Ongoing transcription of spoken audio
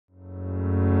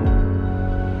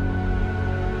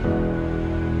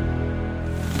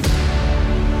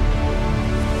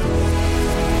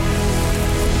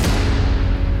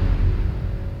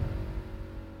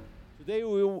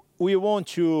we want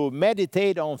to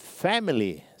meditate on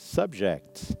family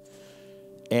subject.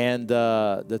 And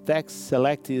the text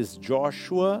select is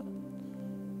Joshua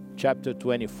chapter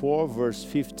 24, verse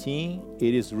 15.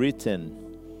 It is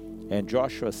written, and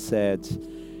Joshua said,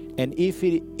 and if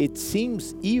it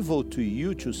seems evil to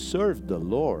you to serve the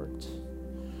Lord,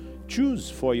 choose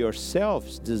for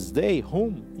yourselves this day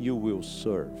whom you will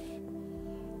serve,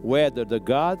 whether the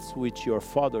gods which your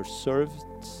father served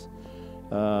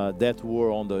that were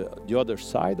on the other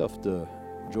side of the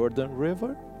Jordan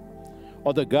River,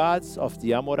 or the gods of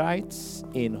the Amorites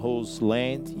in whose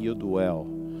land you dwell.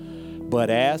 But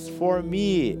as for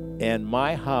me and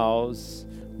my house,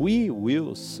 we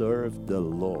will serve the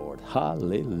Lord.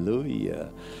 Hallelujah.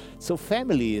 So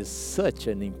family is such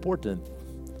an important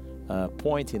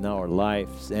point in our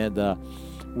lives, and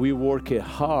we work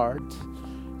hard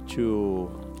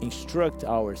to instruct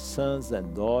our sons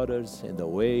and daughters in the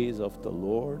ways of the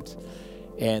Lord,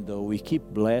 and we keep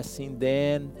blessing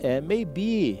them. And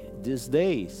maybe these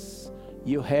days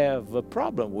you have a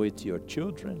problem with your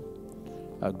children,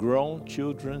 grown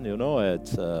children,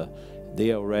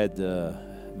 they are already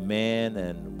man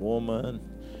and woman,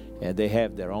 and they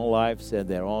have their own lives and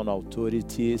their own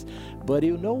authorities. But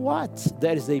you know what?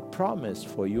 There is a promise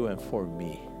for you and for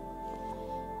me,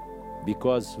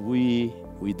 because we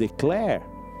declare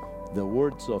the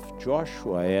words of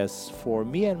Joshua, as for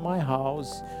me and my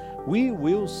house, we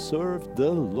will serve the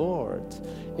Lord.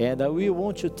 And we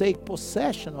want to take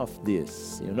possession of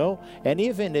this, And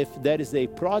even if there is a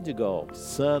prodigal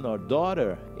son or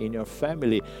daughter in your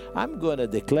family, I'm going to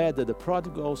declare that the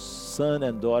prodigal son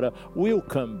and daughter will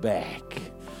come back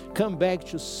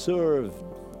to serve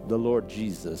the Lord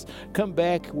Jesus. Come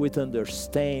back with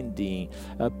understanding,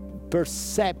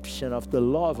 perception of the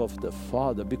love of the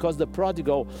Father, because the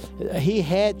prodigal, he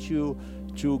had to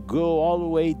go all the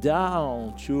way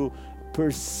down to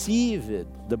perceive it,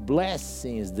 the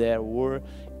blessings that were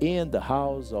in the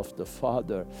house of the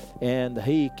Father. And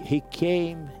he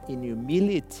came in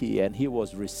humility, and he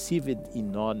was received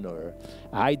in honor.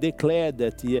 I declare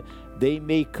that they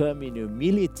may come in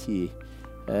humility,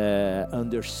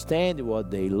 understand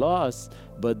what they lost,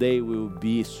 but they will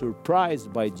be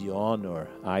surprised by the honor.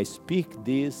 I speak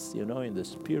this, in the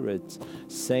Spirit,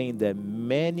 saying that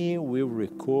many will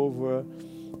recover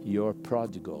your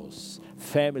prodigals.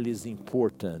 Family is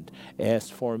important. As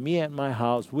for me and my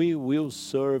house, we will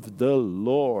serve the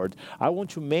Lord. I want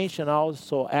to mention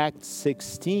also Acts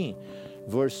 16,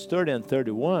 verse 30 and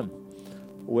 31,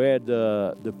 where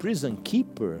the prison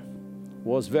keeper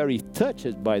was very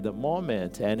touched by the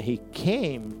moment, and he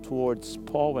came towards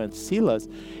Paul and Silas,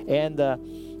 and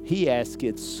he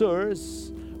asked,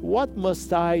 sirs, what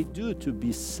must I do to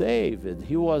be saved?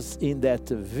 He was in that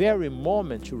very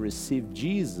moment to receive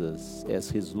Jesus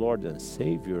as his Lord and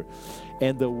Savior.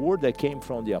 And the word that came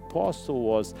from the apostle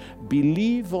was,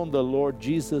 believe on the Lord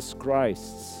Jesus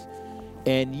Christ,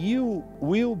 and you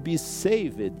will be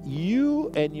saved,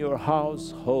 you and your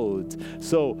household.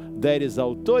 So there is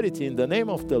authority in the name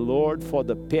of the Lord for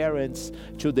the parents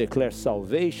to declare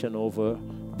salvation over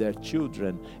their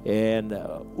children. And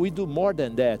we do more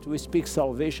than that. We speak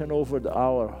salvation over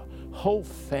our whole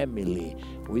family.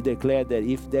 We declare that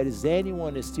if there is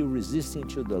anyone still resisting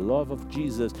to the love of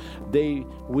Jesus, they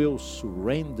will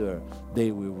surrender,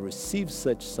 they will receive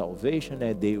such salvation,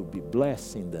 and they will be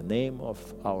blessed in the name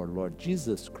of our Lord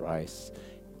Jesus Christ.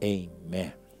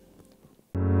 Amen.